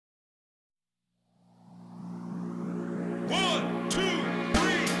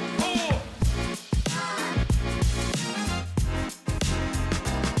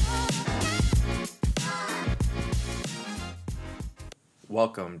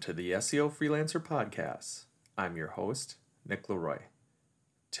Welcome to the SEO Freelancer Podcast. I'm your host, Nick Leroy.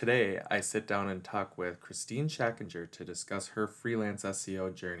 Today, I sit down and talk with Kristine Schachinger to discuss her freelance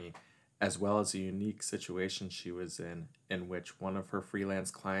SEO journey, as well as a unique situation she was in which one of her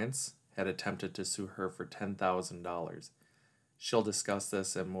freelance clients had attempted to sue her for $10,000. She'll discuss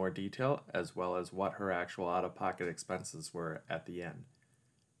this in more detail, as well as what her actual out-of-pocket expenses were at the end.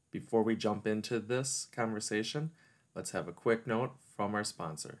 Before we jump into this conversation, let's have a quick note from our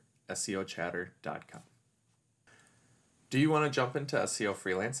sponsor, SEOchatter.com. Do you want to jump into SEO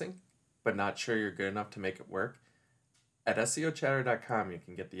freelancing, but not sure you're good enough to make it work? At SEOchatter.com, you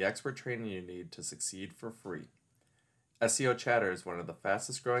can get the expert training you need to succeed for free. SEO Chatter is one of the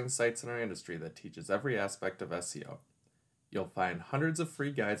fastest growing sites in our industry that teaches every aspect of SEO. You'll find hundreds of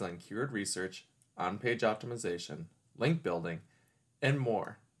free guides on keyword research, on-page optimization, link building, and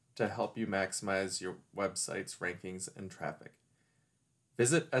more to help you maximize your website's rankings and traffic.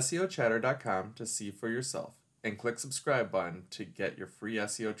 Visit SEOchatter.com to see for yourself and click subscribe button to get your free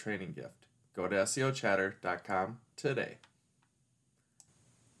SEO training gift. Go to SEOchatter.com today.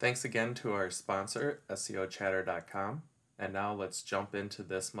 Thanks again to our sponsor, SEOchatter.com, and now let's jump into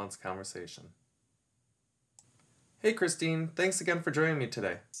this month's conversation. Hey Kristine, thanks again for joining me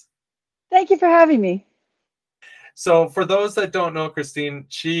today. Thank you for having me. So for those that don't know Kristine,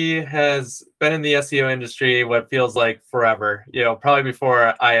 she has been in the SEO industry what feels like forever, probably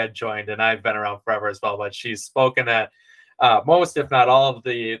before I had joined, and I've been around forever as well, but she's spoken at most, if not all, of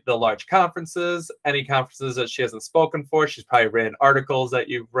the large conferences. Any conferences that she hasn't spoken for, she's probably written articles that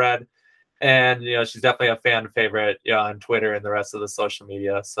you've read, and she's definitely a fan favorite on Twitter and the rest of the social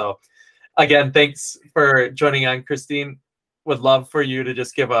media. So again, thanks for joining on, Kristine. Would love for you to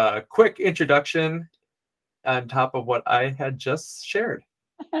just give a quick introduction on top of what I had just shared.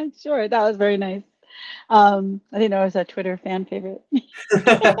 Sure, that was very nice. I didn't know I was a Twitter fan favorite.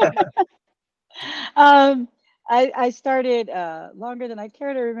 I started longer than I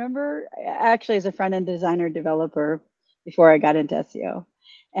care to remember, actually as a front-end designer developer before I got into SEO.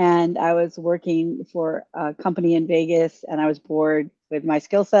 And I was working for a company in Vegas, and I was bored with my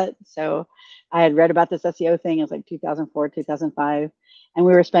skill set. So I had read about this SEO thing. It was like 2004, 2005. And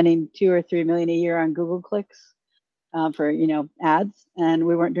we were spending $2 or $3 million a year on Google clicks for ads, and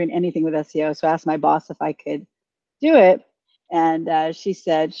we weren't doing anything with SEO. So I asked my boss if I could do it, and she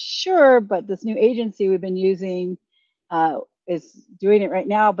said, "Sure, but this new agency we've been using is doing it right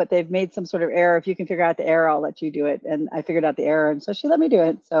now, but they've made some sort of error. If you can figure out the error, I'll let you do it." And I figured out the error, and so she let me do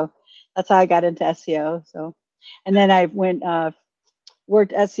it. So that's how I got into SEO. So, and then I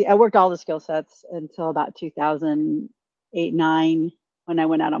worked SEO. I worked all the skill sets until about 2008, 9. When I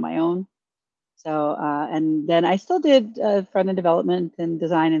went out on my own. So, and then I still did front-end development and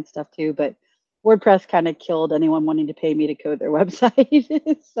design and stuff too, but WordPress kind of killed anyone wanting to pay me to code their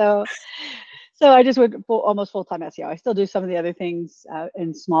website. so I just went almost full-time SEO. I still do some of the other things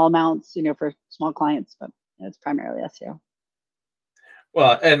in small amounts, for small clients, but it's primarily SEO.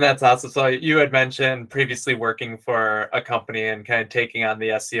 Well, and that's awesome. So you had mentioned previously working for a company and kind of taking on the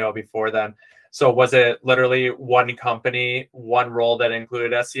SEO before then. So was it literally one company, one role that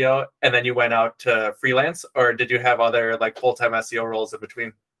included SEO, and then you went out to freelance, or did you have other like full-time SEO roles in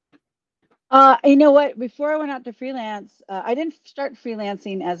between? You know what? Before I went out to freelance, I didn't start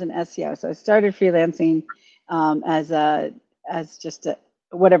freelancing as an SEO. So I started freelancing as just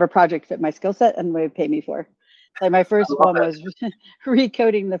whatever project fit my skill set and would pay me for. Like my first one was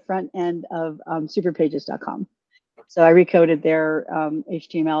recoding the front end of superpages.com. So I recoded their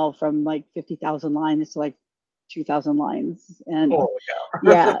HTML from like 50,000 lines to like 2,000 lines. And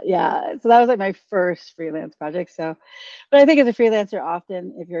yeah. So that was like my first freelance project. So, but I think as a freelancer,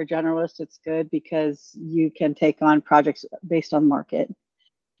 often if you're a generalist, it's good because you can take on projects based on market,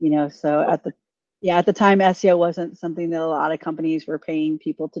 so at the time, SEO wasn't something that a lot of companies were paying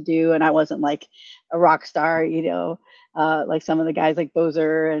people to do. And I wasn't like a rock star, like some of the guys like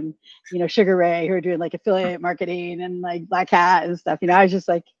Bozer and, Sugar Ray who are doing like affiliate marketing and like Black Hat and stuff. I was just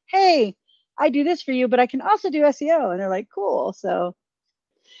like, hey, I do this for you, but I can also do SEO. And they're like, cool. So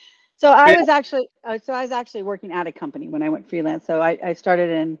I was actually working at a company when I went freelance. So I started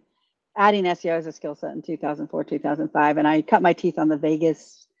in adding SEO as a skill set in 2004, 2005. And I cut my teeth on the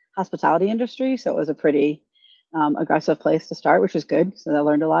Vegas hospitality industry. So it was a pretty aggressive place to start, which was good. So I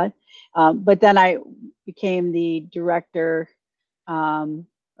learned a lot. But then I became the director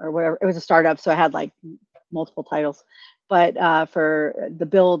or whatever. It was a startup. So I had like multiple titles, but for the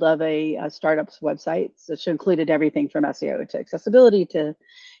build of a startup's website, so she included everything from SEO to accessibility to,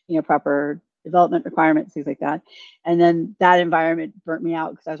 proper development requirements, things like that. And then that environment burnt me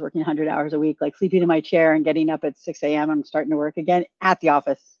out because I was working 100 hours a week, like sleeping in my chair and getting up at 6 a.m. I'm starting to work again at the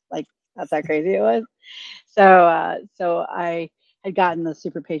office. Like that's how crazy it was. So I had gotten the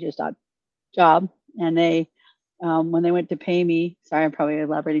Super Pages job, and they, when they went to pay me, sorry, I'm probably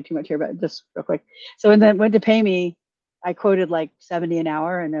elaborating too much here, but just real quick. So when they went to pay me, I quoted like 70 an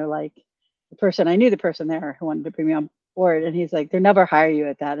hour, and they're like, I knew the person there who wanted to bring me on board, and he's like, they'll never hire you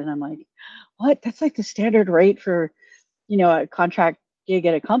at that. And I'm like, what? That's like the standard rate for, a contract gig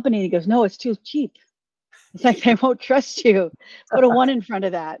at a company. And he goes, no, it's too cheap. It's like, they won't trust you. Put a 1 in front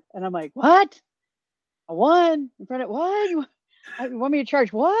of that. And I'm like, what? A 1 in front of what? You want me to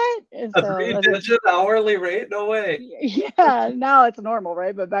charge what? And so, a 3-digit hourly rate? No way. Yeah, now it's normal,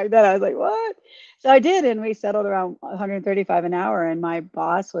 right? But back then I was like, what? So I did, and we settled around 135 an hour. And my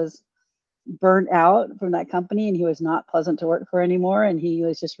boss was burnt out from that company, and he was not pleasant to work for anymore. And he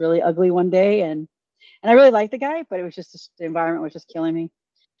was just really ugly one day. And I really liked the guy, but it was just the environment was just killing me.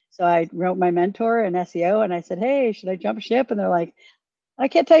 So I wrote my mentor in SEO, and I said, hey, should I jump ship? And they're like, I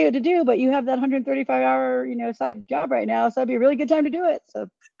can't tell you what to do, but you have that 135-hour, job right now, so it'd be a really good time to do it. So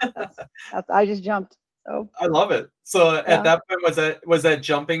that's I just jumped. So I love it. So at that point, was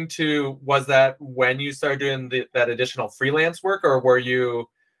that when you started doing that additional freelance work, or were you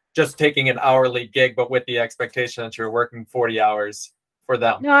just taking an hourly gig, but with the expectation that you were working 40 hours for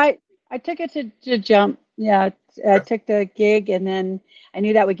them? No, I took it to jump. Yeah, I took the gig, and then I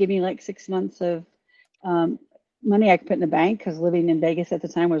knew that would give me like 6 months of money I could put in the bank, because living in Vegas at the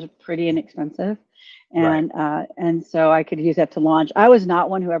time was pretty inexpensive. And and so I could use that to launch. I was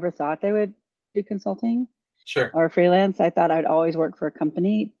not one who ever thought they would do consulting or freelance. I thought I'd always work for a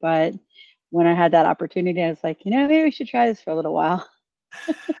company. But when I had that opportunity, I was like, maybe we should try this for a little while.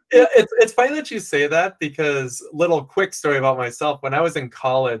 Yeah, it's funny that you say that, because little quick story about myself. When I was in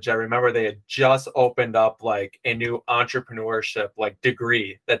college, I remember they had just opened up like a new entrepreneurship like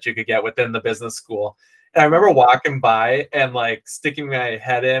degree that you could get within the business school. And I remember walking by and like sticking my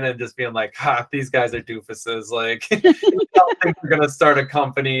head in and just being like, these guys are doofuses. Like, I don't think we're going to start a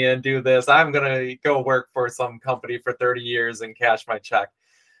company and do this. I'm going to go work for some company for 30 years and cash my check.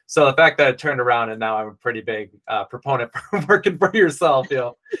 So the fact that it turned around and now I'm a pretty big proponent for working for yourself,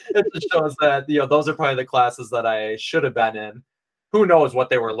 it just shows that, those are probably the classes that I should have been in. Who knows what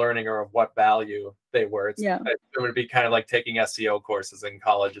they were learning or of what value they were. It would be kind of like taking SEO courses in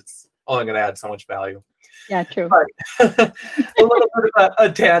college. It's only going to add so much value. Yeah, true. But, a little bit of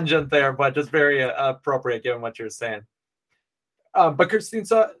a tangent there, but just very appropriate given what you're saying. But Kristine,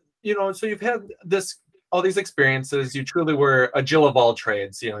 so you've had all these experiences. You truly were a Jill of all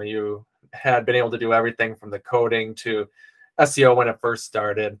trades. You had been able to do everything from the coding to SEO when it first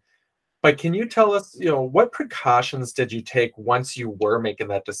started. But can you tell us, what precautions did you take once you were making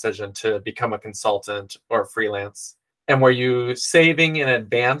that decision to become a consultant or freelance? And were you saving in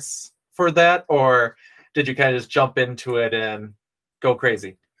advance for that, or did you kind of just jump into it and go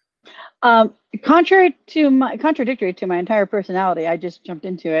crazy? Contradictory to my entire personality, I just jumped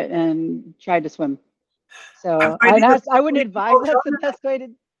into it and tried to swim. So I wouldn't advise that's the best way to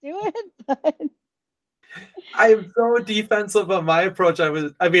do it. But I'm so defensive of my approach. I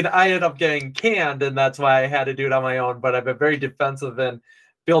ended up getting canned, and that's why I had to do it on my own. But I've been very defensive in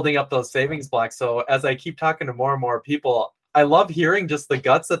building up those savings blocks. So as I keep talking to more and more people, I love hearing just the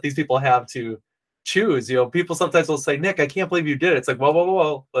guts that these people have to choose. People sometimes will say, Nick, I can't believe you did it. It's like,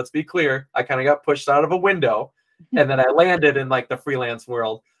 whoa. Let's be clear. I kind of got pushed out of a window, and then I landed in like the freelance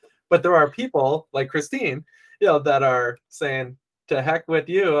world. But there are people like Kristine, that are saying, to heck with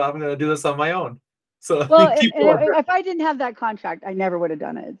you, I'm going to do this on my own. So if I didn't have that contract, I never would have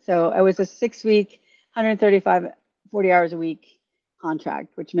done it. So I was a 6-week, 40 hours a week contract,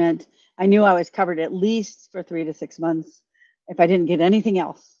 which meant I knew I was covered at least for 3 to 6 months if I didn't get anything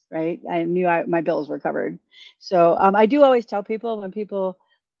else, right? I knew my bills were covered. So I do always tell people, when people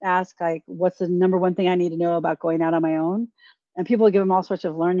ask, like, what's the number one thing I need to know about going out on my own? And people give them all sorts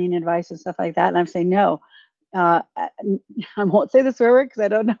of learning advice and stuff like that. And I'm saying, no, I won't say the swear word because I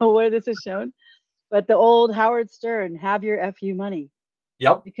don't know where this is shown. But the old Howard Stern, have your FU money.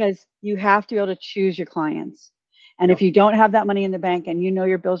 Yep. Because you have to be able to choose your clients. And if you don't have that money in the bank and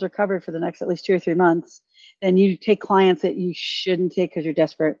your bills are covered for the next at least 2 or 3 months, then you take clients that you shouldn't take because you're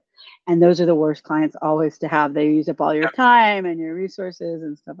desperate. And those are the worst clients always to have. They use up all your time and your resources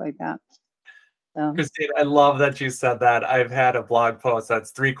and stuff like that. So. Kristine, I love that you said that. I've had a blog post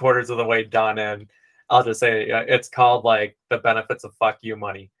that's 3/4 of the way done, and I'll just say it's called like the benefits of fuck you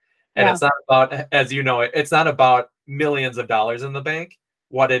money. And it's not about, as you know, it's not about millions of dollars in the bank.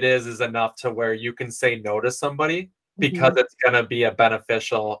 What it is enough to where you can say no to somebody because it's going to be a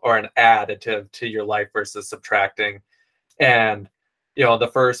beneficial or an additive to your life versus subtracting. And,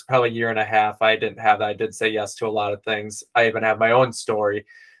 the first probably year and a half, I didn't have that. I did say yes to a lot of things. I even have my own story,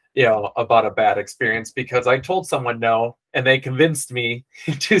 about a bad experience because I told someone no and they convinced me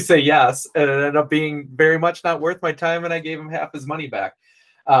to say yes. And it ended up being very much not worth my time. And I gave him half his money back.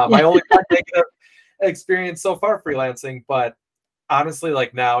 My only one negative experience so far freelancing, but honestly,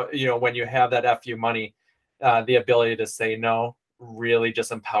 like now, when you have that FU money, the ability to say no really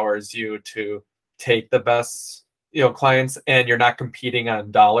just empowers you to take the best, clients, and you're not competing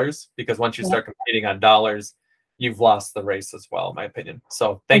on dollars, because once you start competing on dollars, you've lost the race as well, in my opinion.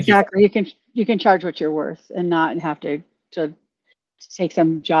 So thank you. Exactly. You can charge what you're worth and not have to take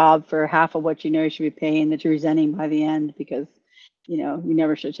some job for half of what you should be paying that you're resenting by the end because, you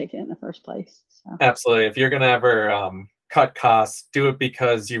never should take it in the first place. So. Absolutely. If you're going to ever cut costs, do it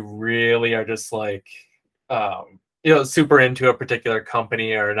because you really are just like, super into a particular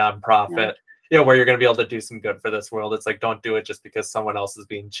company or a nonprofit, where you're going to be able to do some good for this world. It's like, don't do it just because someone else is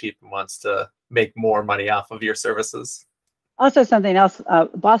being cheap and wants to make more money off of your services. Also, something else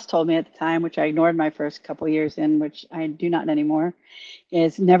boss told me at the time, which I ignored my first couple of years in, which I do not anymore,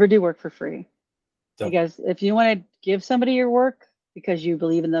 is never do work for free. Because if you want to give somebody your work because you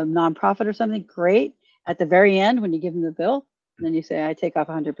believe in the nonprofit or something, great. At the very end, when you give them the bill, and then you say, I take off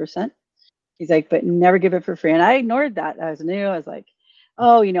 100%. He's like, but never give it for free. And I ignored that. I was new. I was like,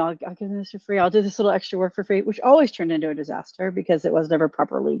 oh, I'll give them this for free. I'll do this little extra work for free, which always turned into a disaster because it was never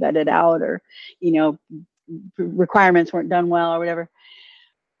properly vetted out, or, requirements weren't done well or whatever.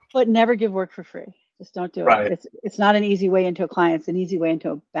 But never give work for free. Just don't do it. It's not an easy way into a client. It's an easy way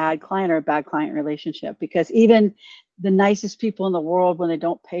into a bad client or a bad client relationship, because even the nicest people in the world, when they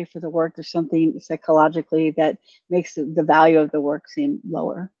don't pay for the work, there's something psychologically that makes the value of the work seem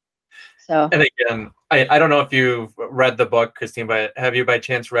lower. So, and again, I don't know if you've read the book, Kristine, but have you by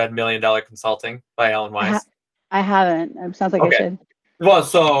chance read $1 Million Consulting by Alan Weiss? I haven't. It sounds like I should. Well,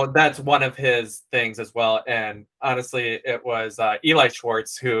 so that's one of his things as well. And honestly, it was Eli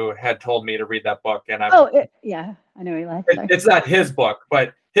Schwartz who had told me to read that book. And I know Eli. It's not his book,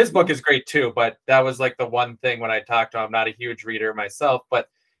 but his book is great too. But that was like the one thing when I talked to him. I'm not a huge reader myself, but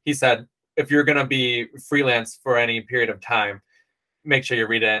he said, if you're going to be freelance for any period of time, make sure you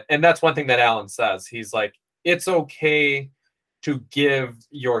read it. And that's one thing that Alan says. He's like, it's okay to give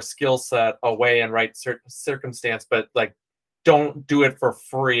your skill set away in right circumstance, but like, don't do it for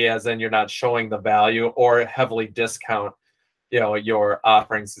free, as in you're not showing the value, or heavily discount, your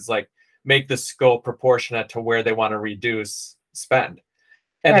offerings. Is like, make the scope proportionate to where they want to reduce spend.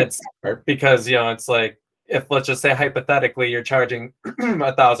 And it's because, it's like, if let's just say hypothetically, you're charging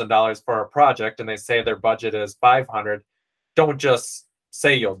 $1,000 for a project and they say their budget is 500, don't just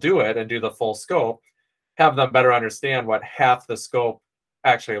say you'll do it and do the full scope. Have them better understand what half the scope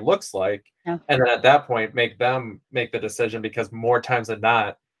actually looks like. And then at that point, make them make the decision, because more times than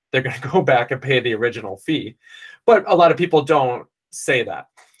not, they're going to go back and pay the original fee. But a lot of people don't say that.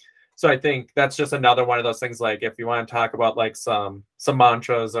 So I think that's just another one of those things. Like, if you want to talk about like some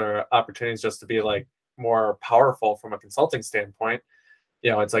mantras or opportunities just to be like more powerful from a consulting standpoint,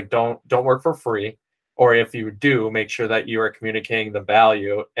 it's like, don't work for free. Or if you do, make sure that you are communicating the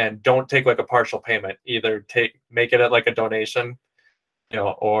value, and don't take like a partial payment. Either make it like a donation,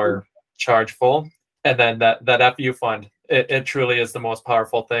 or charge full. And then that FU fund, it truly is the most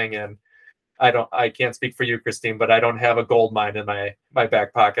powerful thing. And I can't speak for you, Kristine, but I don't have a gold mine in my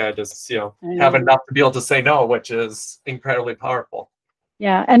back pocket. I just, have enough to be able to say no, which is incredibly powerful.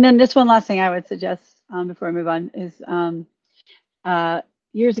 Yeah. And then this one last thing I would suggest before I move on is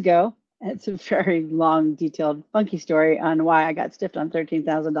years ago, it's a very long, detailed, funky story on why I got stiffed on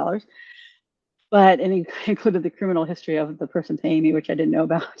 $13,000. But it included the criminal history of the person paying me, which I didn't know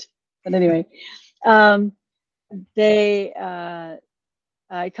about. But anyway, I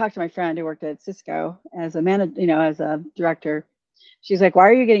talked to my friend who worked at Cisco as a manager, as a director. She's like, "Why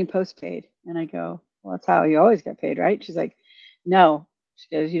are you getting post-paid?" And I go, "Well, that's how you always get paid, right?" She's like, "No."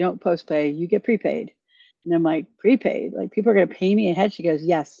 She goes, "You don't post-pay, you get prepaid." And I'm like, "Prepaid? Like, people are going to pay me ahead?" She goes,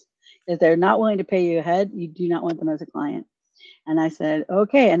 "Yes. If they're not willing to pay you ahead, you do not want them as a client." And I said,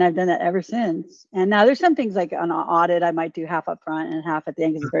 okay. And I've done that ever since. And now there's some things like on an audit, I might do half up front and half at the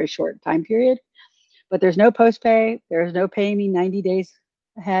end, because it's a very short time period. But there's no post pay. There's no paying me 90 days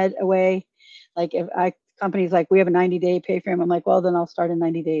ahead away. Like, if companies like, we have a 90-day pay frame, I'm like, well, then I'll start in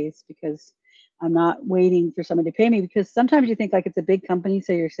 90 days, because I'm not waiting for someone to pay me. Because sometimes you think like it's a big company,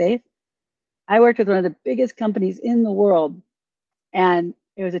 so you're safe. I worked with one of the biggest companies in the world, and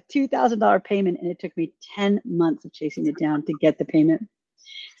it was a $2,000 payment, and it took me 10 months of chasing it down to get the payment.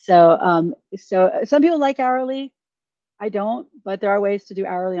 So, so some people like hourly. I don't, but there are ways to do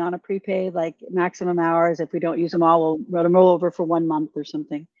hourly on a prepaid, like maximum hours. If we don't use them all, we'll let them roll over for 1 month or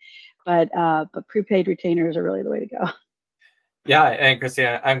something. But prepaid retainers are really the way to go. Yeah, and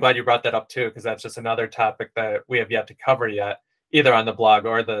Kristine, I'm glad you brought that up too, because that's just another topic that we have yet to cover yet, either on the blog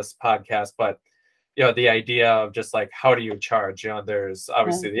or this podcast. But the idea of just like, how do you charge? There's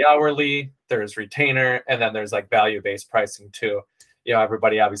obviously the hourly, there's retainer, and then there's like value-based pricing too.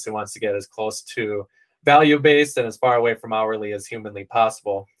 Everybody obviously wants to get as close to value-based and as far away from hourly as humanly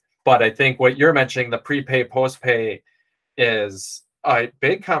possible. But I think what you're mentioning, the prepay, post-pay, is a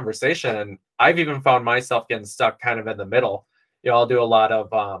big conversation. I've even found myself getting stuck kind of in the middle. I'll do a lot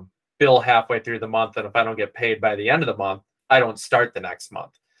of bill halfway through the month, and if I don't get paid by the end of the month, I don't start the next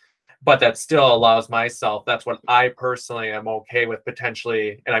month. But that still allows myself, that's what I personally am okay with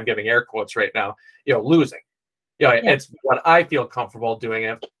potentially, and I'm giving air quotes right now, losing. It's what I feel comfortable doing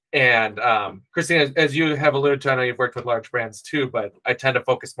it. And Kristine, as you have alluded to, I know you've worked with large brands too, but I tend to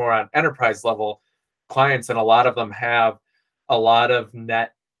focus more on enterprise level clients, and a lot of them have a lot of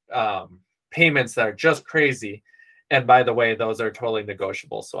net payments that are just crazy. And by the way, those are totally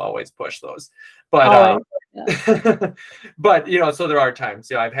negotiable, so always push those. But but so there are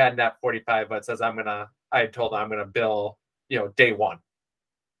times, I've had net 45, but it says I told them I'm gonna bill, day one.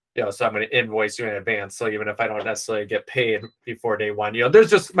 So I'm gonna invoice you in advance. So even if I don't necessarily get paid before day one, there's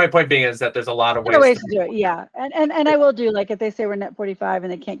just, my point being is that there's a lot of ways to do it. Yeah. And I will do, like, if they say we're net 45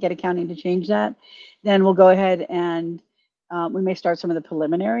 and they can't get accounting to change that, then we'll go ahead and we may start some of the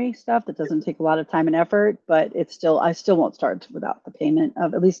preliminary stuff that doesn't take a lot of time and effort, but I still won't start without the payment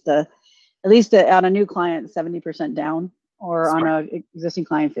of at least on a new client, 70% down, or on an existing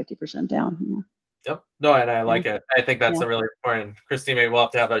client, 50% down. Yeah. Yep. No, and I like it. I think that's a really important. Kristine, maybe we'll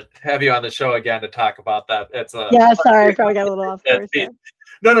have to have you on the show again to talk about that. It's sorry, I probably got a little off course.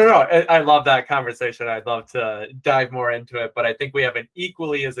 No. I love that conversation. I'd love to dive more into it, but I think we have an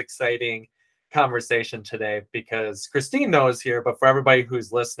equally as exciting conversation today, because Kristine knows here, but for everybody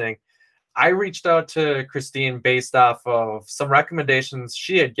who's listening, I reached out to Kristine based off of some recommendations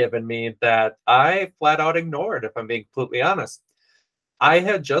she had given me that I flat out ignored, if I'm being completely honest. I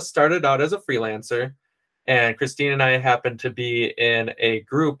had just started out as a freelancer, and Kristine and I happened to be in a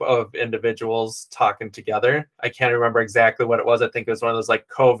group of individuals talking together. I can't remember exactly what it was. I think it was one of those like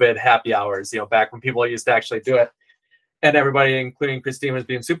COVID happy hours, back when people used to actually do it. And everybody, including Kristine, was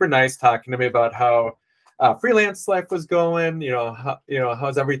being super nice, talking to me about how freelance life was going,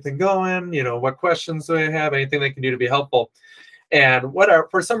 how's everything going, what questions do I have, anything they can do to be helpful. And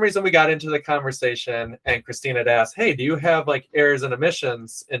for some reason, we got into the conversation, and Kristine had asked, hey, do you have like errors and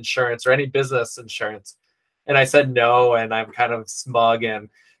omissions insurance or any business insurance? And I said no, and I'm kind of smug and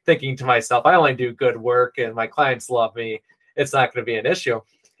thinking to myself, I only do good work and my clients love me. It's not going to be an issue.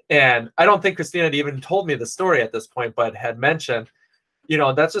 And I don't think Kristine had even told me the story at this point, but had mentioned,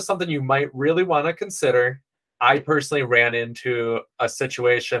 that's just something you might really want to consider. I personally ran into a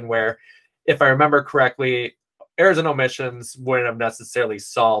situation where, if I remember correctly, errors and omissions wouldn't have necessarily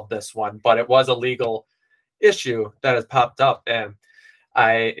solved this one, but it was a legal issue that has popped up. And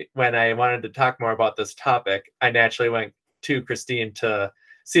when I wanted to talk more about this topic, I naturally went to Kristine to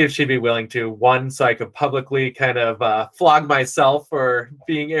see if she'd be willing to, one, so I could publicly kind of flog myself for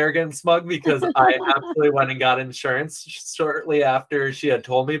being arrogant and smug, because I absolutely went and got insurance shortly after she had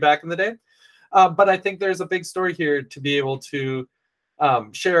told me back in the day. But I think there's a big story here to be able to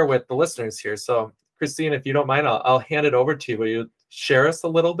share with the listeners here. So Kristine, if you don't mind, I'll hand it over to you. Will you share us a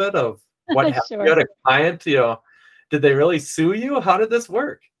little bit of what happened? Sure. You had a client, did they really sue you? How did this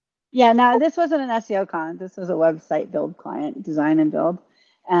work? Yeah, no, this wasn't an SEO client. This was a website build client, design and build.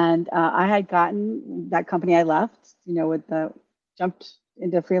 And I had gotten that company I left, jumped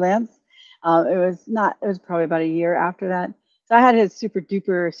into freelance. It was probably about a year after that. So I had his super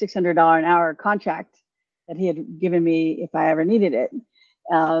duper $600 an hour contract that he had given me if I ever needed it.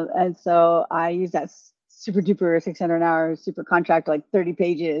 And so I used that super duper 600 an hour super contract, like 30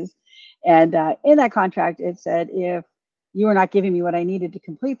 pages. And in that contract, it said, if you were not giving me what I needed to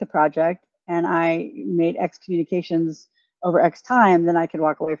complete the project, and I made X communications over X time, then I could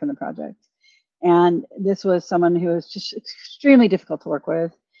walk away from the project. And this was someone who was just extremely difficult to work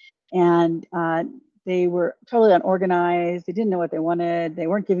with. And they were totally unorganized. They didn't know what they wanted. They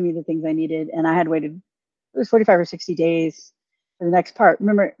weren't giving me the things I needed. And I had waited, it was 45 or 60 days for the next part.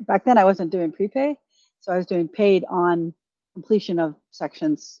 Remember, back then I wasn't doing prepay. So I was doing paid on completion of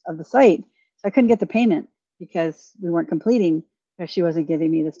sections of the site. So I couldn't get the payment because we weren't completing, because she wasn't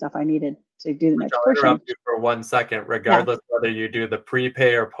giving me the stuff I needed to do the next portion. I'll interrupt you for 1 second. Regardless whether you do the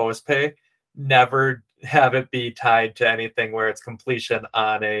prepay or post pay, never have it be tied to anything where it's completion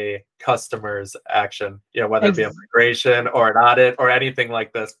on a customer's action, whether it be a migration or an audit or anything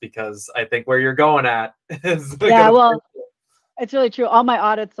like this, because I think where you're going at is yeah, well, it's really true. All my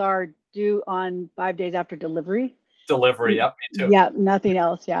audits are due on 5 days after delivery. Yep, me too. Yeah, nothing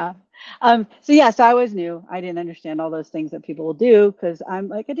else. Yeah. So I was new. I didn't understand all those things that people will do because I'm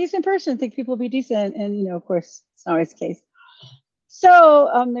like a decent person, think people will be decent. And, of course, it's not always the case. So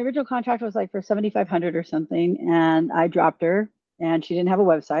the original contract was like for 7,500 or something. And I dropped her and she didn't have a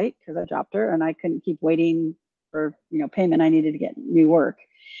website because I dropped her and I couldn't keep waiting for, payment. I needed to get new work.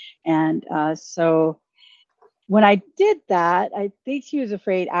 And so when I did that, I think she was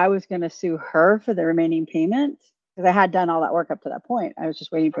afraid I was going to sue her for the remaining payment because I had done all that work up to that point. I was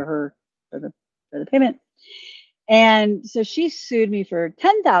just waiting for her for the payment. And so she sued me for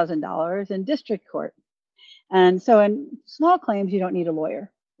 $10,000 in district court. And so in small claims, you don't need a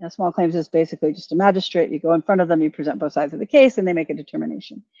lawyer. Small claims is basically just a magistrate. You go in front of them, you present both sides of the case, and they make a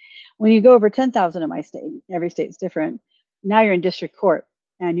determination. When you go over 10,000 in my state, every state's different. Now you're in district court.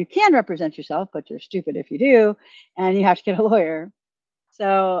 And you can represent yourself, but you're stupid if you do, and you have to get a lawyer.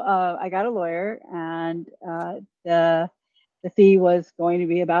 So I got a lawyer, and the fee was going to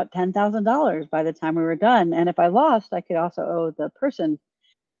be about $10,000 by the time we were done. And if I lost, I could also owe the person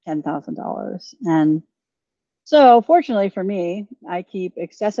 $10,000. And so fortunately for me, I keep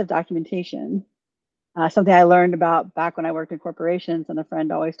excessive documentation. Something I learned about back when I worked in corporations, and a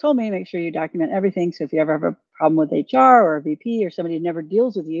friend always told me, make sure you document everything. So if you ever have a problem with HR or a VP or somebody who never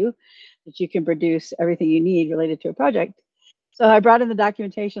deals with you, that you can produce everything you need related to a project. So I brought in the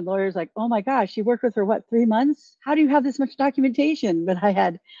documentation. The lawyer's like, oh my gosh, you worked with her, 3 months? How do you have this much documentation? But I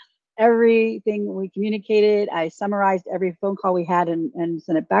had everything we communicated. I summarized every phone call we had and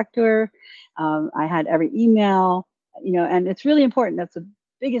sent it back to her. I had every email, and it's really important. That's the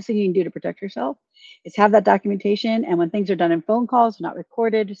biggest thing you can do to protect yourself is have that documentation. And when things are done in phone calls, not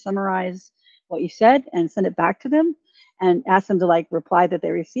recorded, summarize what you said and send it back to them and ask them to reply that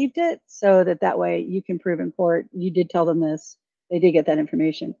they received it so that way you can prove in court, you did tell them this, they did get that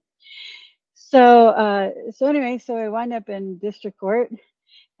information. So anyway, so I wind up in district court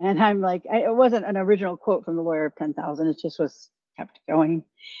and I'm like, it wasn't an original quote from the lawyer of 10,000. It just was kept going.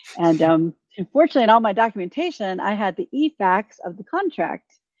 And unfortunately, in all my documentation, I had the e-fax of the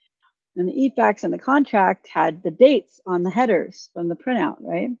contract. And the e-fax and the contract had the dates on the headers from the printout,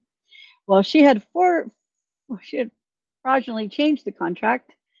 right? Well, she had fraudulently changed the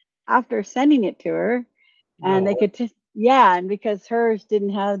contract after sending it to her. And they could, and because hers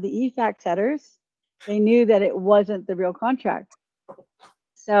didn't have the e-fax headers, they knew that it wasn't the real contract.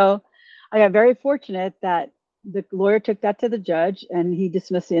 So I got very fortunate that the lawyer took that to the judge and he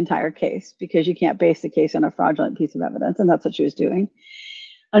dismissed the entire case because you can't base the case on a fraudulent piece of evidence. And that's what she was doing.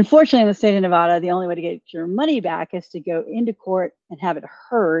 Unfortunately, in the state of Nevada, the only way to get your money back is to go into court and have it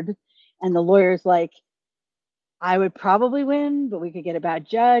heard. And the lawyer's like, I would probably win, but we could get a bad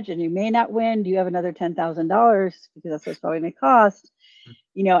judge and you may not win. Do you have another $10,000? Because that's what it's probably going to cost.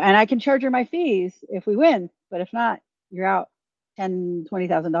 And I can charge her my fees if we win. But if not, you're out $10,000,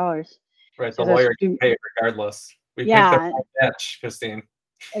 $20,000. Right. The lawyer can pay regardless. We picked up my match, Kristine.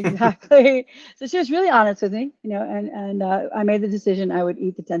 Exactly. So she was really honest with me, and I made the decision I would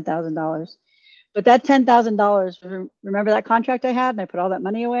eat the $10,000. But that $10,000, remember that contract I had and I put all that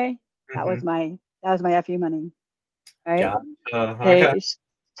money away? That was my FU money. Right? Okay.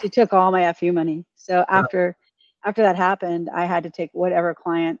 She took all my FU money. So after that happened, I had to take whatever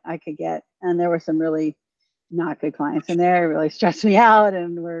client I could get. And there were some really not good clients in there, really stressed me out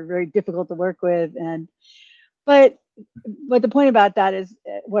and were very difficult to work with. But the point about that is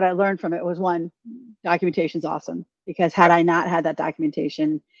what I learned from it was, one, documentation is awesome, because had I not had that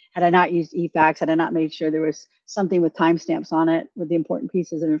documentation, had I not used e-fax, had I not made sure there was something with timestamps on it with the important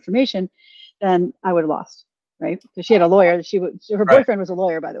pieces of information, then I would have lost, right? Because she had a lawyer. Her boyfriend was a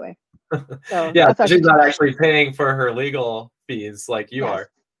lawyer, by the way. So yeah, she's not actually paying for her legal fees like you are.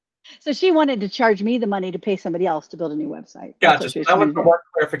 So she wanted to charge me the money to pay somebody else to build a new website. Gotcha. That was the one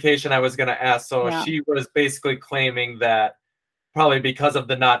clarification I was going to ask. So she was basically claiming that probably because of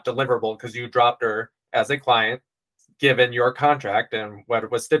the not deliverable, because you dropped her as a client, given your contract and what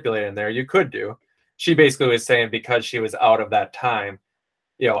was stipulated in there, you could do. She basically was saying because she was out of that time,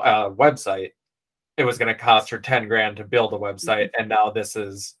 website, it was going to cost her 10 grand to build a website. And now this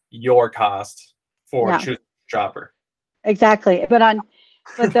is your cost for choosing to drop her. Exactly.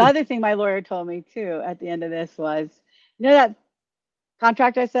 But the other thing my lawyer told me too at the end of this was, that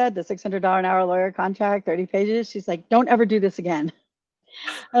contract I said, the $600 an hour lawyer contract, 30 pages. She's like, don't ever do this again.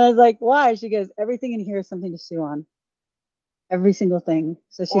 And I was like, why? She goes, everything in here is something to sue on. Every single thing.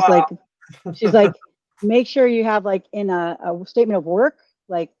 So she's like, make sure you have like in a statement of work,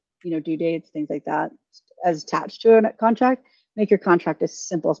 like, due dates, things like that, as attached to a contract. Make your contract as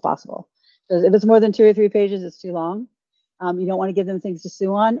simple as possible. Because if it's more than 2 or 3 pages, it's too long. You don't want to give them things to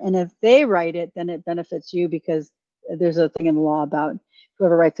sue on. And if they write it, then it benefits you, because there's a thing in the law about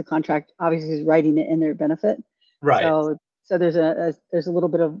whoever writes a contract obviously is writing it in their benefit. Right. So there's a little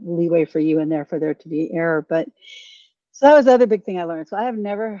bit of leeway for you in there for there to be error. But so that was the other big thing I learned. So I have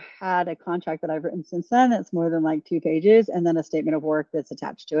never had a contract that I've written since then that's more than like 2 pages, and then a statement of work that's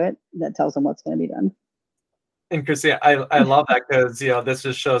attached to it that tells them what's going to be done. And Kristine, I love that, because this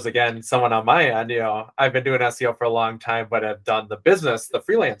just shows, again, someone on my end. I've been doing SEO for a long time, but I've done the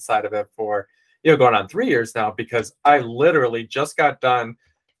freelance side of it for going on 3 years now, because I literally just got done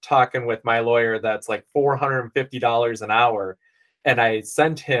talking with my lawyer that's like $450 an hour, and I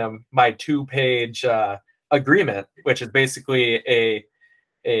sent him my 2-page agreement, which is basically a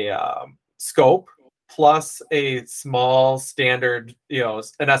scope plus a small standard,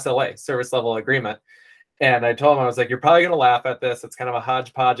 an SLA, service level agreement. And I told him, I was like, you're probably going to laugh at this. It's kind of a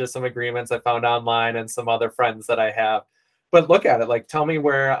hodgepodge of some agreements I found online and some other friends that I have. But look at it. Like, tell me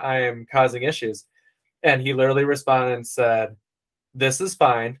where I am causing issues. And he literally responded and said, this is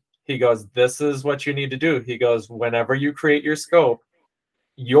fine. He goes, this is what you need to do. He goes, whenever you create your scope,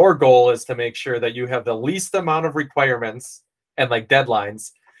 your goal is to make sure that you have the least amount of requirements and like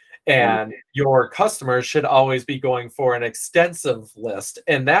deadlines. And your customers should always be going for an extensive list.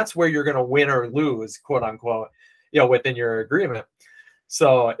 And that's where you're going to win or lose, quote unquote, within your agreement.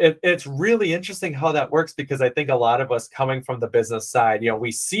 So it's really interesting how that works, because I think a lot of us coming from the business side,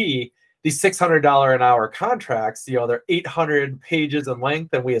 we see these $600 an hour contracts, they're 800 pages in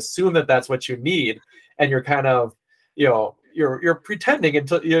length, and we assume that that's what you need. And you're kind of, you're pretending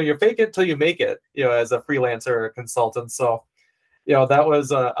until, you fake it till you make it, as a freelancer or a consultant. So, that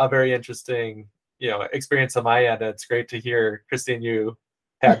was a very interesting, experience on my end. It's great to hear, Kristine, you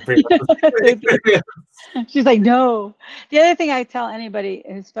had pretty much experience. She's like, no. The other thing I tell anybody,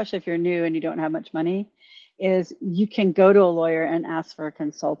 especially if you're new and you don't have much money, is you can go to a lawyer and ask for a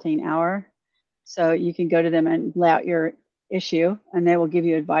consulting hour. So you can go to them and lay out your issue, and they will give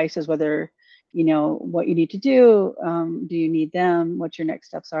you advice as whether, what you need to do. Do you need them? What your next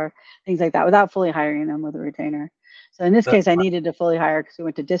steps are? Things like that, without fully hiring them with a retainer. So in this case, I needed to fully hire because we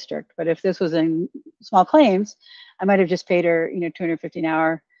went to district. But if this was in small claims, I might have just paid her, $250 an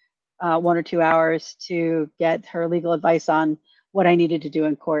hour, 1 or 2 hours to get her legal advice on what I needed to do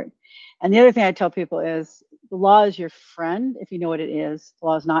in court. And the other thing I tell people is the law is your friend if you know what it is. The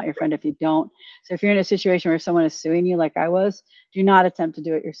law is not your friend if you don't. So if you're in a situation where someone is suing you like I was, do not attempt to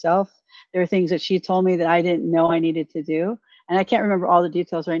do it yourself. There are things that she told me that I didn't know I needed to do. And I can't remember all the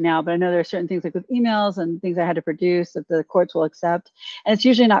details right now, but I know there are certain things like with emails and things I had to produce that the courts will accept. And it's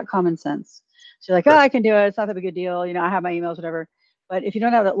usually not common sense. So you're like, oh, I can do it. It's not that big a deal. I have my emails, whatever. But if you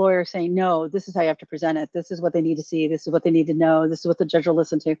don't have that lawyer saying, no, this is how you have to present it. This is what they need to see. This is what they need to know. This is what the judge will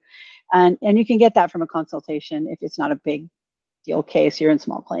listen to. And you can get that from a consultation if it's not a big deal case, you're in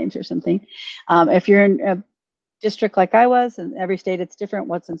small claims or something. If you're in a district like I was, and every state it's different,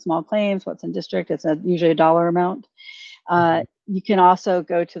 what's in small claims, what's in district, it's usually a dollar amount. You can also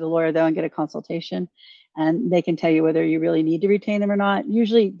go to the lawyer though and get a consultation, and they can tell you whether you really need to retain them or not.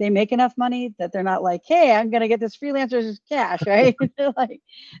 Usually they make enough money that they're not like, hey, I'm going to get this freelancer's cash, right?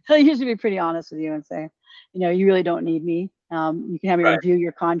 They'll usually be pretty honest with you and say, you really don't need me. You can have me review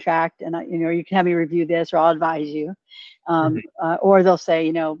your contract, and you can have me review this, or I'll advise you. Or they'll say,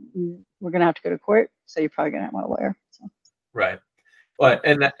 we're going to have to go to court, so you're probably going to want a lawyer. So. Right. Well,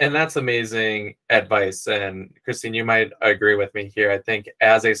 and that's amazing advice. And Kristine, you might agree with me here. I think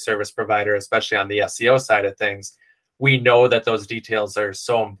as a service provider, especially on the SEO side of things, we know that those details are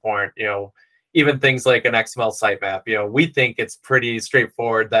so important. Even things like an XML sitemap, we think it's pretty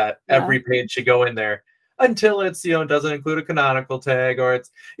straightforward that every page should go in there until it's, doesn't include a canonical tag, or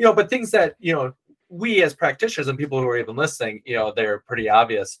it's, but things that, we as practitioners and people who are even listening, they're pretty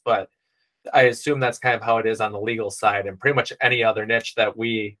obvious. But I assume that's kind of how it is on the legal side and pretty much any other niche that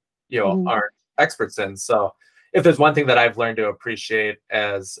we, aren't experts in. So if there's one thing that I've learned to appreciate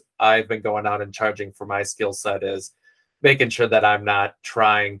as I've been going out and charging for my skill set, is making sure that I'm not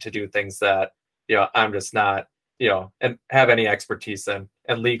trying to do things that, I'm just not, and have any expertise in,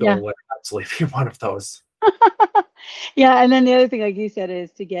 and legal would absolutely be one of those. Yeah, and then the other thing, like you said,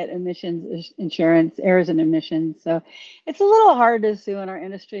 is to get emissions insurance, errors and emissions. So it's a little hard to sue in our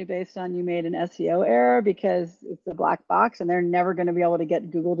industry based on you made an SEO error, because it's a black box and they're never going to be able to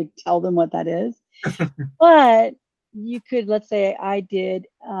get Google to tell them what that is. But you could, let's say I did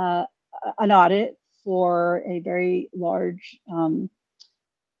an audit for a very large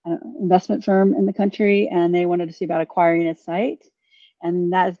investment firm in the country, and they wanted to see about acquiring a site,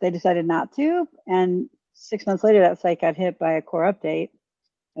 and they decided not to. And 6 months later, that site got hit by a core update.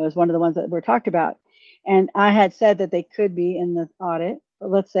 It was one of the ones that were talked about. And I had said that they could be in the audit, but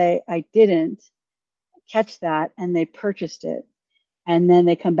let's say I didn't catch that and they purchased it. And then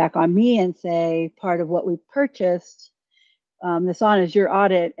they come back on me and say, part of what we purchased, this on is your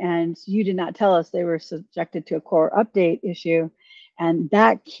audit, and you did not tell us they were subjected to a core update issue. And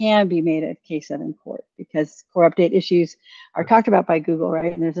that can be made a case of in court, because core update issues are talked about by Google,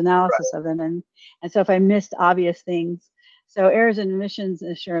 right? And there's analysis of them. And so if I missed obvious things, so errors and omissions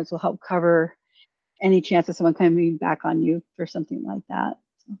insurance will help cover any chance of someone coming back on you for something like that.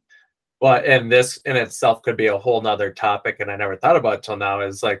 Well, and this in itself could be a whole nother topic, and I never thought about it till now,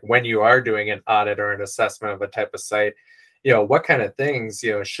 is like when you are doing an audit or an assessment of a type of site, what kind of things,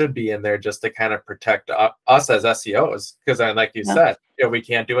 should be in there just to kind of protect us as SEOs. Because like you said, we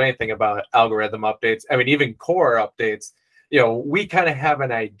can't do anything about algorithm updates. I mean, even core updates, we kind of have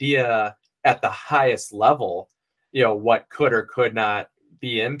an idea at the highest level, what could or could not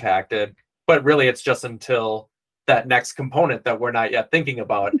be impacted. But really, it's just until that next component that we're not yet thinking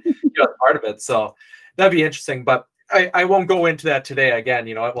about, part of it. So that'd be interesting. But I won't go into that today. Again,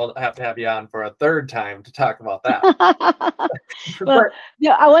 we'll have to have you on for a third time to talk about that. Well,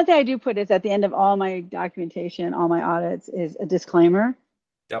 one thing I do put is at the end of all my documentation, all my audits, is a disclaimer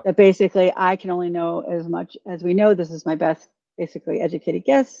that basically I can only know as much as we know. This is my best, basically, educated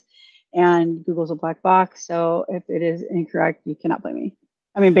guess, and Google's a black box. So if it is incorrect, you cannot blame me.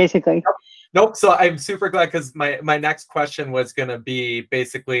 I mean, basically. Nope. So I'm super glad, because my next question was going to be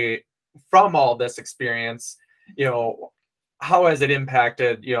basically from all this experience, how has it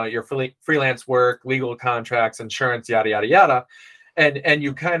impacted, your freelance work, legal contracts, insurance, yada, yada, yada. And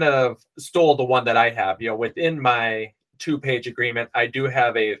you kind of stole the one that I have, within my 2-page agreement, I do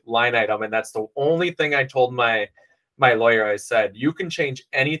have a line item. And that's the only thing I told my lawyer. I said, you can change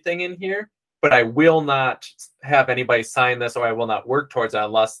anything in here, but I will not have anybody sign this, or I will not work towards it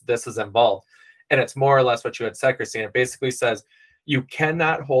unless this is involved. And it's more or less what you had said, Kristine. It basically says, you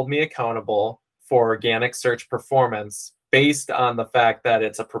cannot hold me accountable for organic search performance based on the fact that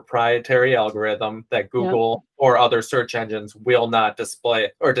it's a proprietary algorithm that Google or other search engines will not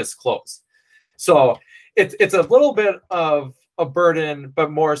display or disclose. So it's a little bit of a burden,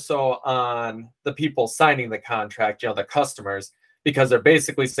 but more so on the people signing the contract, the customers, because they're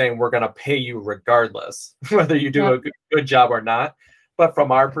basically saying we're going to pay you regardless, whether you do a good job or not. But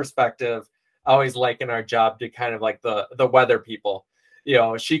from our perspective, I always liken our job to kind of like the weather people.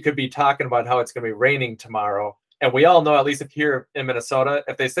 She could be talking about how it's going to be raining tomorrow. And we all know, at least if here in Minnesota,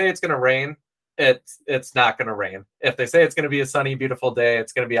 if they say it's going to rain, it's not going to rain. If they say it's going to be a sunny, beautiful day,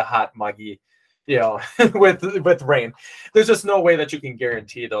 it's going to be a hot, muggy, with rain. There's just no way that you can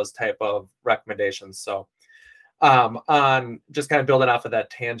guarantee those type of recommendations. So on just kind of building off of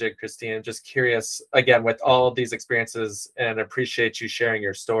that tangent, Kristine, just curious, again, with all of these experiences, and appreciate you sharing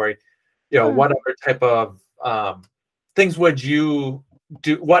your story, what other type of things would you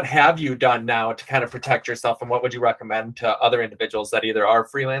do? What have you done now to kind of protect yourself, and what would you recommend to other individuals that either are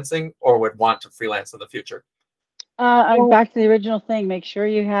freelancing or would want to freelance in the future? Back to the original thing, make sure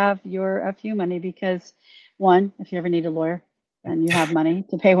you have your FU money, because one, if you ever need a lawyer, then you have money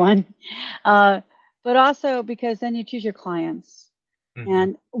to pay one. But also because then you choose your clients. Mm-hmm.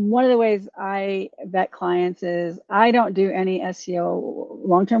 And one of the ways I vet clients is I don't do any SEO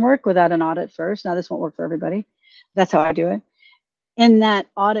long-term work without an audit first. Now, this won't work for everybody. That's how I do it. In that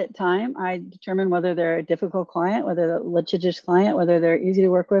audit time, I determine whether they're a difficult client, whether they're a litigious client, whether they're easy to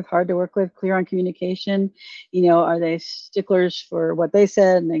work with, hard to work with, clear on communication. Are they sticklers for what they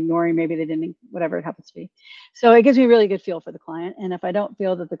said and ignoring maybe they didn't, whatever it happens to be. So it gives me a really good feel for the client. And if I don't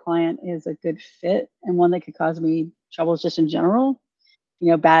feel that the client is a good fit and one that could cause me troubles just in general,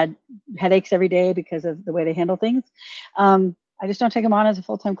 bad headaches every day because of the way they handle things, I just don't take them on as a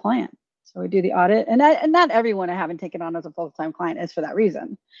full-time client. So we do the audit, and not everyone I haven't taken on as a full-time client is for that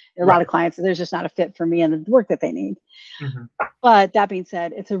reason. There are a lot of clients that there's just not a fit for me and the work that they need. Mm-hmm. But that being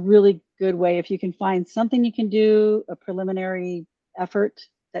said, it's a really good way if you can find something you can do, a preliminary effort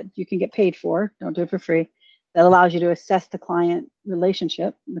that you can get paid for, don't do it for free, that allows you to assess the client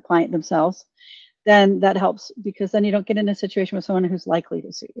relationship, the client themselves, then that helps, because then you don't get in a situation with someone who's likely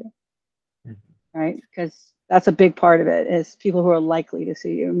to sue you, right? Because that's a big part of it, is people who are likely to sue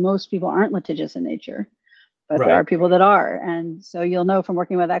you. Most people aren't litigious in nature, but there are people that are. And so you'll know from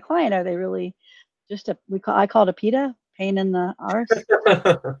working with that client, are they really just I call it a PITA, pain in the arse.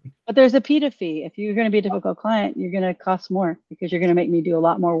 But there's a PITA fee. If you're going to be a difficult client, you're going to cost more, because you're going to make me do a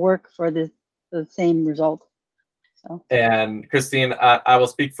lot more work for the same result. So. And Kristine, I will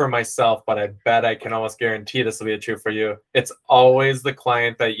speak for myself, but I bet I can almost guarantee this will be true for you. It's always the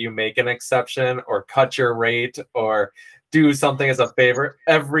client that you make an exception or cut your rate or do something as a favor.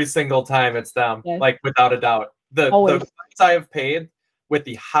 Every single time it's them, Yes. like without a doubt. The clients I have paid with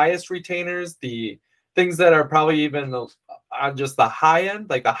the highest retainers, the things that are probably even on just the high end,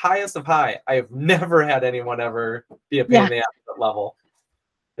 like the highest of high, I have never had anyone ever be a pain in the ass at that level.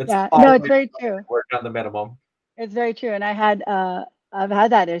 It's no, it's very true. Work on the minimum. It's very true. And I've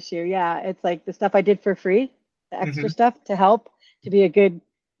had that issue. Yeah. It's like the stuff I did for free, the extra stuff to help, to be a good,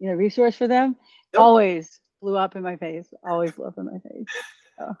 resource for them, always blew up in my face, always blew up in my face.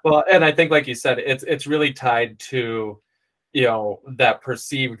 So. Well, and I think, like you said, it's really tied to, that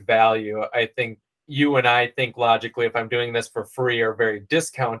perceived value. I think you and I think logically, if I'm doing this for free or very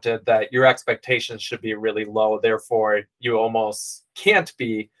discounted, that your expectations should be really low. Therefore, you almost can't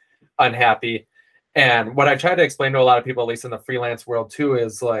be unhappy. And what I try to explain to a lot of people, at least in the freelance world too,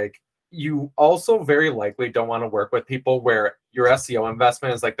 is like, you also very likely don't want to work with people where your SEO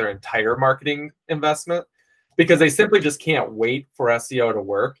investment is like their entire marketing investment, because they simply just can't wait for SEO to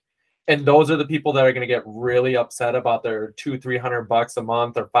work. And those are the people that are going to get really upset about their $200-300 a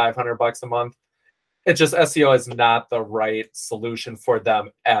month or $500 a month. It's just SEO is not the right solution for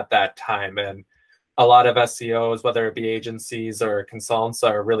them at that time. And a lot of SEOs, whether it be agencies or consultants,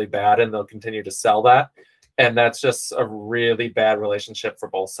 are really bad, and they'll continue to sell that. And that's just a really bad relationship for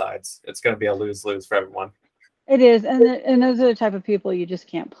both sides. It's going to be a lose-lose for everyone. It is. And those are the type of people you just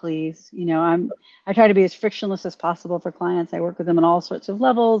can't please. I try to be as frictionless as possible for clients. I work with them on all sorts of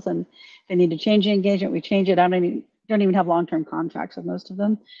levels, and if they need to change the engagement, we change it. I don't even have long-term contracts with most of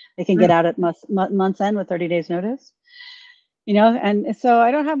them. They can get out at month's end with 30 days notice. And so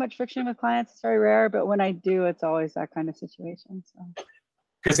I don't have much friction with clients. It's very rare, but when I do, it's always that kind of situation. So.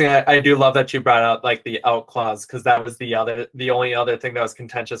 Kristine, I do love that you brought out like the out clause, because that was the only other thing that was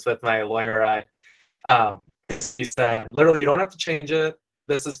contentious with my lawyer. He said, literally, you don't have to change it.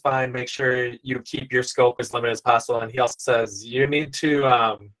 This is fine. Make sure you keep your scope as limited as possible. And he also says you need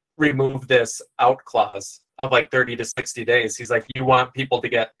to remove this out clause of like 30 to 60 days. He's like, you want people to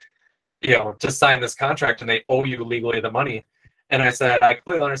get, to sign this contract and they owe you legally the money. And I said, I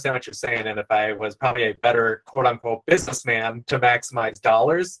completely understand what you're saying. And if I was probably a better quote unquote businessman to maximize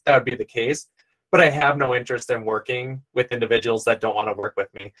dollars, that would be the case. But I have no interest in working with individuals that don't want to work with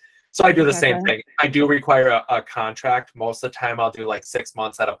me. So I do the same thing. I do require a contract. Most of the time I'll do like 6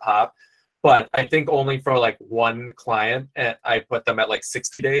 months at a pop. But I think only for like one client, and I put them at like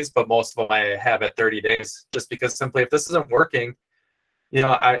 60 days, but most of them I have at 30 days, just because simply if this isn't working,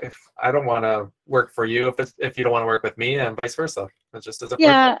 I don't want to work for you if you don't want to work with me, and vice versa. It just doesn't work.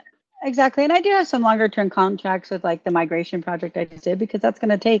 Yeah, exactly. And I do have some longer term contracts with like the migration project I just did, because that's going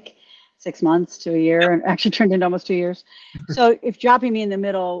to take 6 months to a year, and actually turned into almost 2 years. So if dropping me in the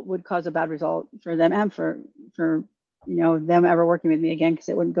middle would cause a bad result for them, and for them ever working with me again, because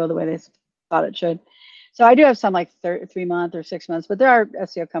it wouldn't go the way they thought it should. So I do have some like 3 months or 6 months, but there are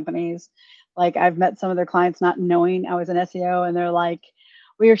SEO companies, like I've met some of their clients not knowing I was an SEO, and they're like,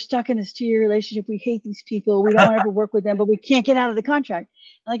 we are stuck in this 2-year relationship. We hate these people. We don't want to ever work with them, but we can't get out of the contract.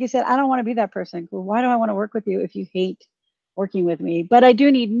 And like I said, I don't want to be that person. Well, why do I want to work with you if you hate working with me? But I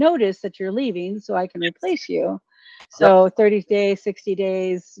do need notice that you're leaving so I can replace you. So 30 days, 60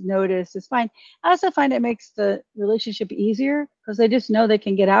 days notice is fine. I also find it makes the relationship easier, because they just know they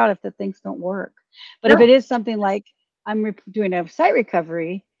can get out if the things don't work. But if it is something like I'm doing a site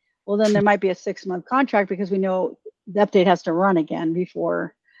recovery, well, then there might be a 6-month contract, because we know the update has to run again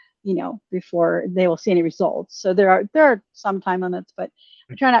before they will see any results. So there are some time limits, but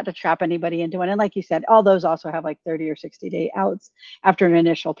I try not to trap anybody into it. And like you said, all those also have like 30 or 60 day outs after an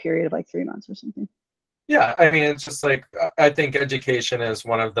initial period of like 3 months or something. Yeah, I mean, it's just like, I think education is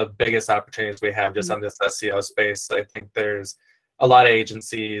one of the biggest opportunities we have just on this SEO space. I think there's a lot of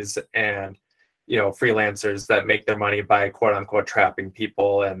agencies and freelancers that make their money by quote unquote trapping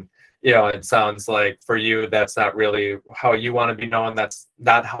people, and it sounds like for you that's not really how you want to be known. That's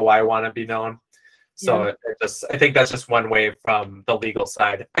not how I want to be known. So I think that's just one way from the legal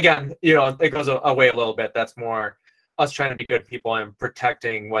side. Again, it goes away a little bit. That's more us trying to be good people and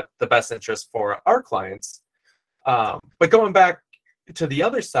protecting what the best interest for our clients. But going back to the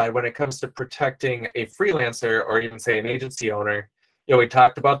other side, when it comes to protecting a freelancer or even say an agency owner, we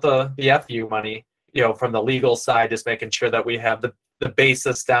talked about the FU money, from the legal side, just making sure that we have the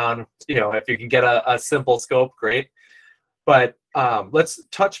basis down. If you can get a simple scope, great. But let's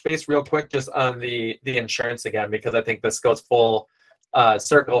touch base real quick just on the insurance again, because I think this goes full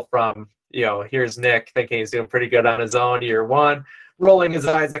circle from here's Nick thinking he's doing pretty good on his own year one, rolling his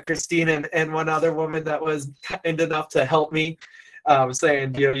eyes at Kristine and one other woman that was kind enough to help me,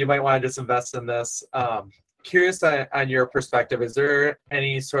 saying, you might want to just invest in this. Curious on your perspective, is there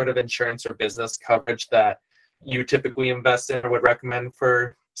any sort of insurance or business coverage that you typically invest in or would recommend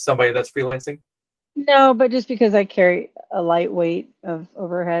for somebody that's freelancing? No, but just because I carry a light weight of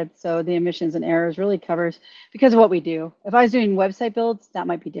overhead, so the emissions and errors really covers because of what we do. If I was doing website builds, that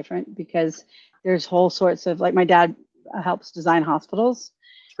might be different because there's whole sorts of, like my dad helps design hospitals,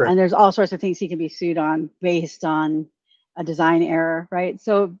 Sure. and there's all sorts of things he can be sued on based on a design error, right?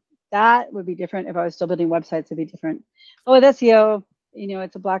 So that would be different. If I was still building websites, it'd be different. But with SEO,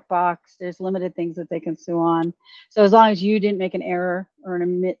 it's a black box. There's limited things that they can sue on. So as long as you didn't make an error or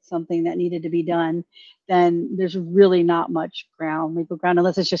omit something that needed to be done, then there's really not much legal ground,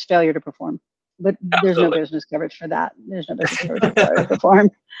 unless it's just failure to perform. But there's no business coverage for that. There's no business coverage for failure to perform.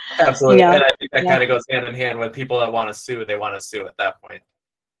 Absolutely. And I think that kind of goes hand in hand with people that want to sue. They want to sue at that point.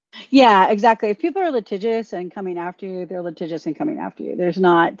 Yeah, exactly. If people are litigious and coming after you, they're litigious and coming after you. There's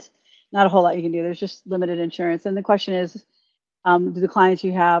not a whole lot you can do. There's just limited insurance. And the question is, do the clients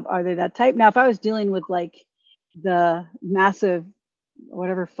you have, are they that type? Now, if I was dealing with like the massive,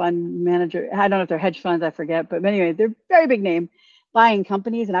 whatever fund manager, I don't know if they're hedge funds, I forget, but anyway, they're very big name buying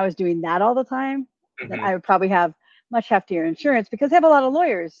companies, and I was doing that all the time, then I would probably have much heftier insurance because they have a lot of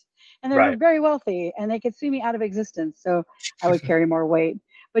lawyers and they're very wealthy and they could sue me out of existence. So I would carry more weight.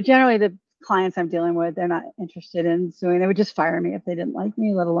 But generally, the clients I'm dealing with, they're not interested in suing. They would just fire me if they didn't like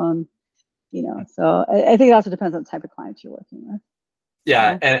me, let alone, So I think it also depends on the type of clients you're working with.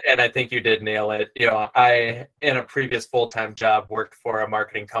 Yeah, and I think you did nail it. I, in a previous full-time job, worked for a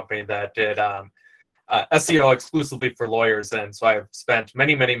marketing company that did SEO exclusively for lawyers. And so I've spent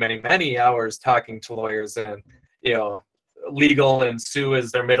many, many, many, many hours talking to lawyers, and, legal and Sue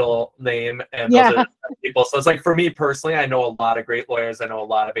is their middle name. And those are people. So it's like, for me personally, I know a lot of great lawyers. I know a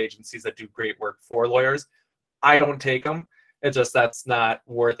lot of agencies that do great work for lawyers. I don't take them. It's just, that's not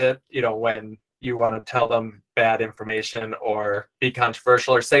worth it. When you want to tell them bad information or be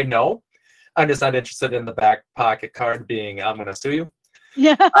controversial or say no, I'm just not interested in the back pocket card being, I'm going to sue you.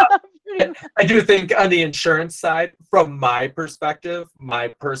 Yeah. I do think on the insurance side, from my perspective, my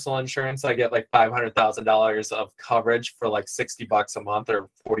personal insurance, I get like $500,000 of coverage for like $60 a month or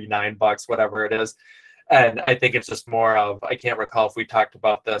 $49, whatever it is. And I think it's just more of, I can't recall if we talked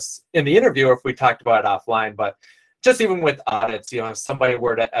about this in the interview or if we talked about it offline, but just even with audits, if somebody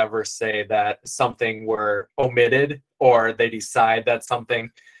were to ever say that something were omitted, or they decide that something,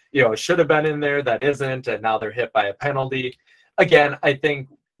 should have been in there that isn't, and now they're hit by a penalty. Again, I think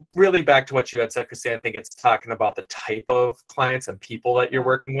really back to what you had said, Kristine, I think it's talking about the type of clients and people that you're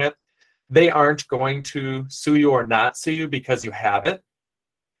working with. They aren't going to sue you or not sue you because you have it,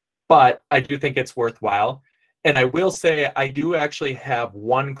 but I do think it's worthwhile. And I will say, I do actually have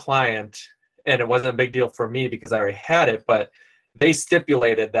one client, and it wasn't a big deal for me because I already had it, but they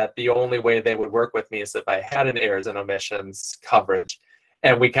stipulated that the only way they would work with me is if I had an errors and omissions coverage.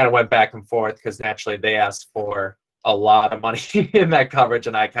 And we kind of went back and forth because naturally they asked for a lot of money in that coverage.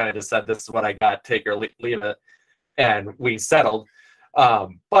 And I kind of just said, this is what I got, take or leave it. And we settled.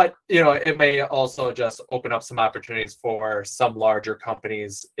 But, it may also just open up some opportunities for some larger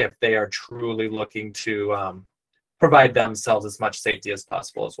companies if they are truly looking to provide themselves as much safety as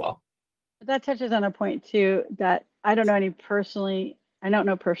possible as well. That touches on a point too that I don't know personally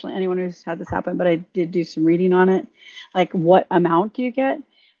anyone who's had this happen, but I did do some reading on it. Like, what amount do you get?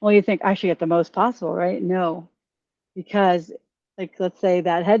 Well, you think I should get the most possible, right? No, because like, let's say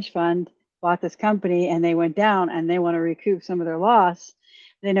that hedge fund bought this company and they went down and they want to recoup some of their loss.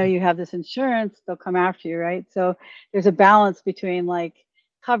 They know you have this insurance, they'll come after you, right? So there's a balance between like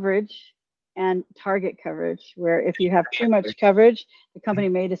coverage and target coverage, where if you have too much coverage, the company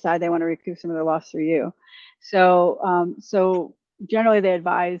may decide they want to recoup some of their loss through you. So, so generally they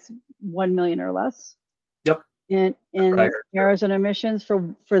advise 1 million or less. Yep. In errors and omissions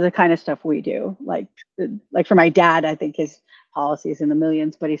for the kind of stuff we do. Like for my dad, I think his policy is in the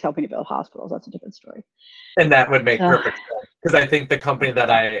millions, but he's helping to build hospitals. That's a different story. And that would make perfect sense, because I think the company that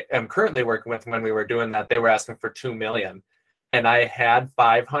I am currently working with, when we were doing that, they were asking for 2 million. And I had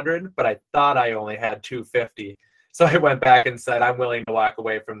 500, but I thought I only had 250. So I went back and said, I'm willing to walk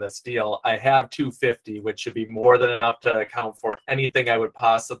away from this deal. I have 250, which should be more than enough to account for anything I would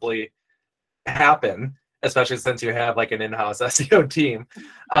possibly happen, especially since you have like an in-house SEO team.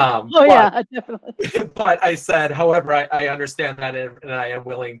 Yeah, definitely. But I said, however, I understand that, and I am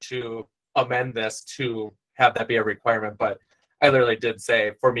willing to amend this to have that be a requirement. But I literally did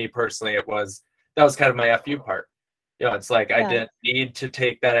say, for me personally, that was kind of my FU part. It's like I didn't need to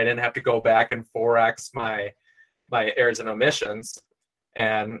take that. I didn't have to go back and forex my errors and omissions.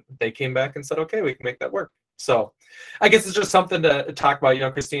 And they came back and said, okay, we can make that work. So I guess it's just something to talk about.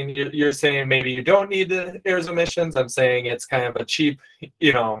 Kristine, you're saying maybe you don't need the errors and omissions. I'm saying it's kind of a cheap,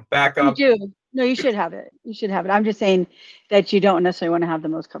 backup. You do. No, you should have it. You should have it. I'm just saying that you don't necessarily want to have the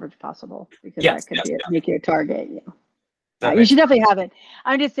most coverage possible, because that could make you a target. You should definitely have it.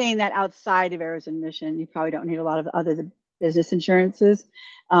 I'm just saying that outside of errors and omission, you probably don't need a lot of other business insurances,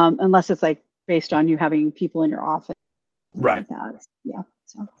 unless it's like based on you having people in your office. Right. Like that. Yeah.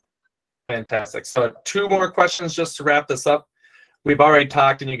 So. Fantastic. So 2 more questions just to wrap this up. We've already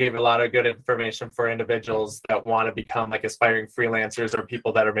talked, and you gave a lot of good information for individuals that want to become like aspiring freelancers or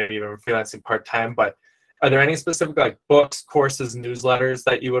people that are maybe even freelancing part-time. But are there any specific like books, courses, newsletters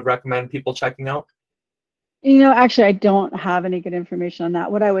that you would recommend people checking out? Actually, I don't have any good information on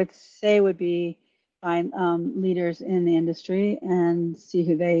that. What I would say would be find leaders in the industry and see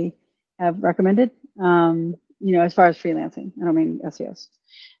who they have recommended. As far as freelancing, I don't mean SEOs.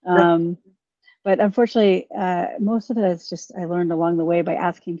 But unfortunately, most of it is just I learned along the way by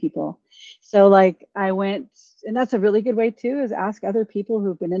asking people. So like I went, and that's a really good way too, is ask other people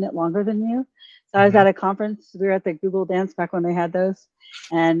who've been in it longer than you. So I was at a conference. We were at the Google Dance back when they had those.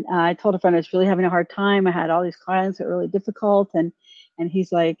 And I told a friend I was really having a hard time. I had all these clients that were really difficult. And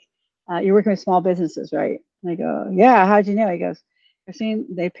he's like, you're working with small businesses, right? And I go, yeah, how'd you know? He goes, I've seen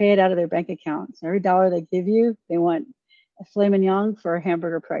they pay it out of their bank accounts. Every dollar they give you, they want a filet mignon for a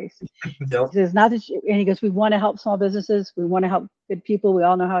hamburger price. Yep. He says, not that and he goes, we want to help small businesses. We want to help good people. We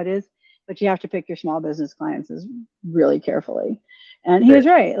all know how it is, but you have to pick your small business clients really carefully. And he was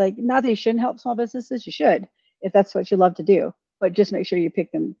right. Like, not that you shouldn't help small businesses. You should, if that's what you love to do, but just make sure you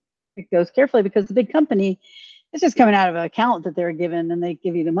pick those carefully, because the big company is just coming out of an account that they're given and they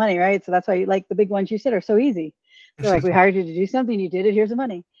give you the money, right? So that's why like the big ones you said are so easy. They're like, we hired you to do something, you did it, here's the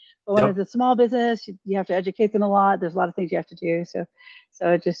money. But when it's a small business, you have to educate them a lot. There's a lot of things you have to do.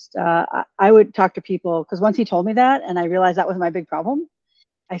 So just, I would talk to people, because once he told me that and I realized that was my big problem,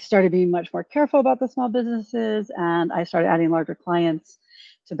 I started being much more careful about the small businesses, and I started adding larger clients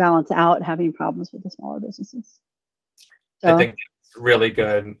to balance out having problems with the smaller businesses. So, I think it's really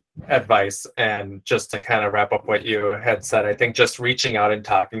good advice. And just to kind of wrap up what you had said, I think just reaching out and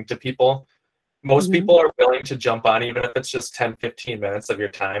talking to people, most people are willing to jump on, even if it's just 10, 15 minutes of your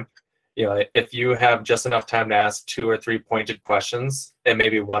time. If you have just enough time to ask 2 or 3 pointed questions, and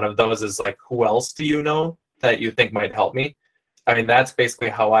maybe one of those is like, who else do you know that you think might help me? I mean, that's basically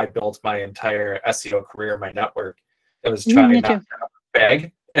how I built my entire SEO career, my network. It was trying not to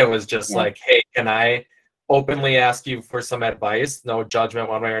beg. It was just like, hey, can I openly ask you for some advice? No judgment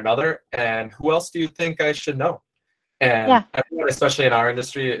one way or another. And who else do you think I should know? And everyone, especially in our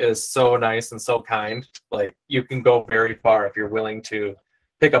industry, is so nice and so kind. Like, you can go very far if you're willing to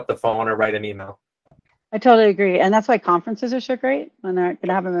pick up the phone or write an email. I totally agree. And that's why conferences are so great when they're going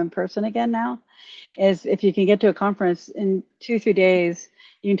to have them in person again now, is if you can get to a conference in 2-3 days,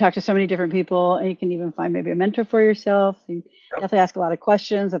 you can talk to so many different people, and you can even find maybe a mentor for yourself. You definitely ask a lot of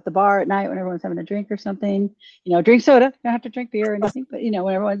questions at the bar at night when everyone's having a drink or something. Drink soda. You don't have to drink beer or anything, but when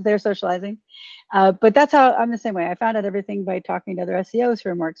everyone's there socializing. But that's how I'm the same way. I found out everything by talking to other SEOs who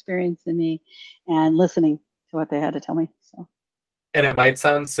are more experienced than me and listening to what they had to tell me. So. And it might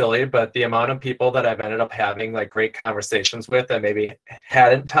sound silly, but the amount of people that I've ended up having like great conversations with that maybe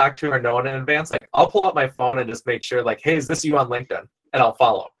hadn't talked to or known in advance, like I'll pull up my phone and just make sure, like, hey, is this you on LinkedIn? And I'll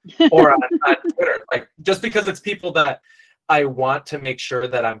follow. Or on Twitter, like, just because it's people that I want to make sure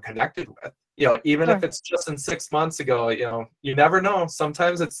that I'm connected with. Even if it's just in 6 months ago, you never know.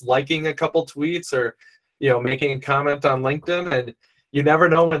 Sometimes it's liking a couple tweets or, making a comment on LinkedIn, and you never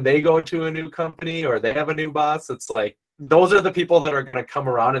know when they go to a new company or they have a new boss. It's like, those are the people that are going to come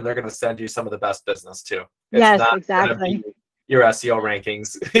around and they're going to send you some of the best business too. Yes, exactly. Your SEO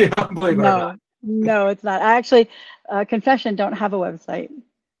rankings, believe it or not. No, it's not. I actually, confession, don't have a website.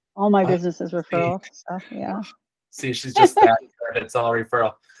 All my business is referral. So, yeah. See, she's just that good. It's all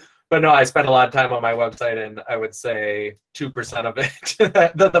referral. But no, I spend a lot of time on my website, and I would say 2% of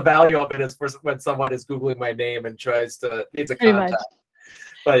it, the value of it is for when someone is Googling my name and needs a contact.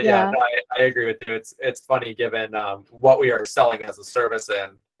 But no, I agree with you. It's funny given what we are selling as a service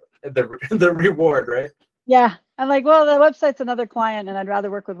and the reward, right? Yeah, I'm like, well, the website's another client, and I'd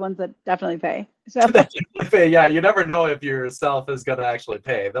rather work with ones that definitely pay. So yeah, you never know if yourself is going to actually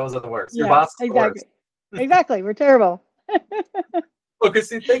pay. Those are the worst. Your boss is the worst. Exactly, we're terrible. Well,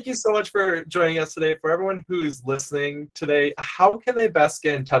 Kristine, thank you so much for joining us today. For everyone who's listening today, how can they best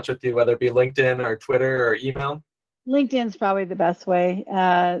get in touch with you, whether it be LinkedIn or Twitter or email? LinkedIn's probably the best way.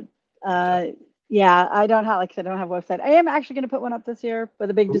 Yeah, I don't have, like I said, I don't have a website. I am actually going to put one up this year with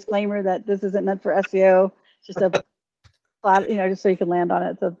a big disclaimer that this isn't meant for SEO, just a flat, just so you can land on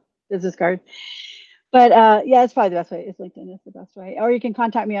it. It's a business card. But yeah, it's probably the best way. It's LinkedIn is the best way. Or you can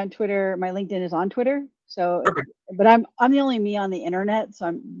contact me on Twitter. My LinkedIn is on Twitter. So, but I'm the only me on the internet, so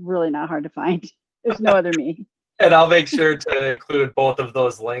I'm really not hard to find. There's no other me. And I'll make sure to include both of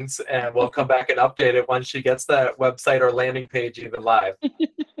those links, and we'll come back and update it once she gets that website or landing page even live.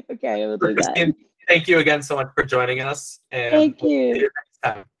 Okay, we'll do that. Kristine, thank you again so much for joining us. And Thank we'll you. see you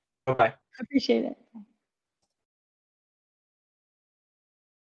next time. Bye-bye. Appreciate it.